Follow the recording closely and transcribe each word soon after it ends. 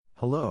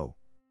Hello.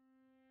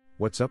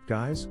 What's up,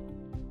 guys?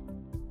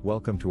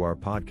 Welcome to our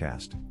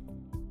podcast.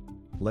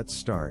 Let's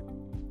start.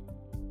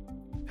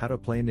 How to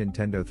play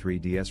Nintendo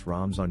 3DS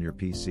ROMs on your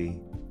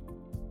PC?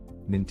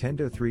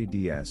 Nintendo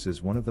 3DS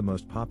is one of the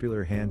most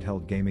popular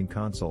handheld gaming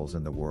consoles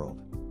in the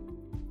world.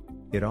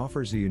 It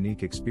offers a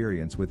unique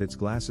experience with its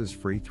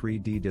glasses-free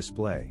 3D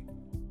display.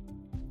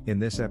 In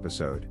this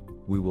episode,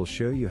 we will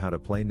show you how to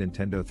play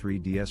Nintendo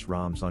 3DS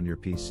ROMs on your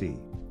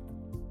PC.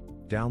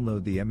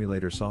 Download the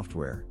emulator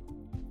software.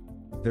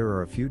 There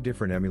are a few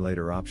different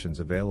emulator options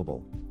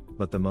available,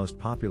 but the most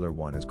popular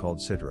one is called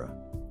Sidra.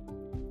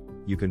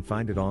 You can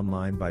find it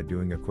online by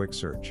doing a quick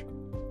search.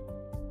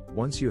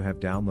 Once you have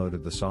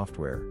downloaded the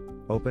software,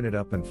 open it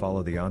up and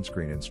follow the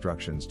on-screen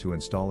instructions to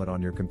install it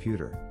on your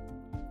computer.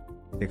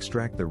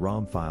 Extract the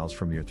ROM files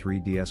from your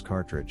 3DS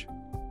cartridge.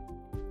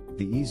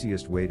 The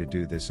easiest way to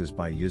do this is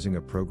by using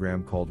a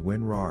program called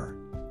WinRAR.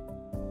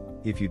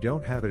 If you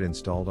don't have it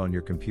installed on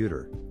your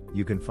computer,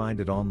 you can find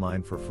it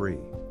online for free.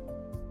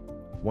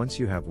 Once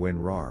you have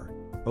WinRAR,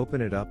 open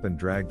it up and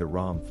drag the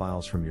ROM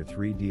files from your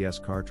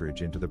 3DS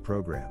cartridge into the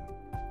program.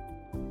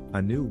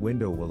 A new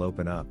window will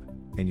open up,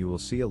 and you will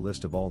see a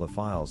list of all the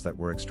files that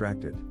were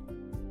extracted.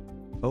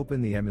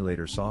 Open the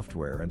emulator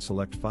software and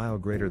select File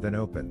greater than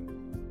Open.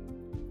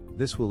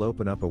 This will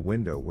open up a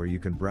window where you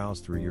can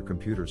browse through your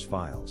computer's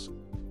files.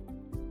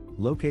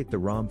 Locate the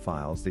ROM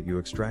files that you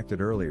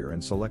extracted earlier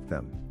and select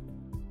them.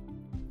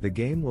 The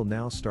game will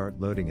now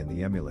start loading in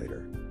the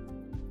emulator.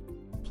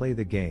 Play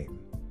the game.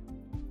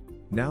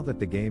 Now that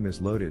the game is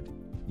loaded,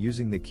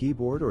 using the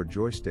keyboard or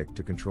joystick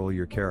to control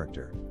your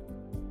character.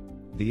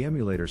 The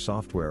emulator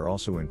software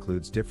also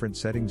includes different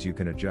settings you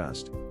can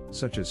adjust,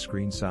 such as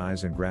screen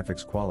size and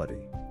graphics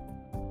quality.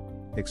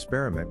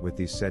 Experiment with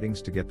these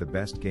settings to get the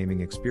best gaming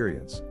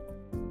experience.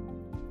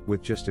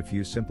 With just a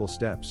few simple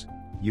steps,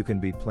 you can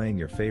be playing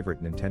your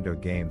favorite Nintendo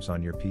games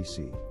on your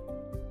PC.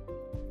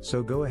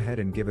 So go ahead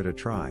and give it a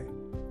try.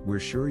 We're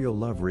sure you'll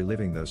love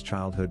reliving those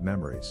childhood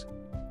memories.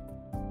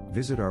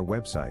 Visit our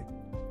website,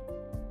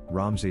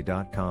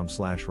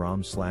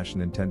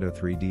 romsey.com/roms/Nintendo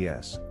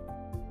 3DS.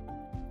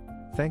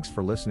 Thanks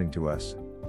for listening to us.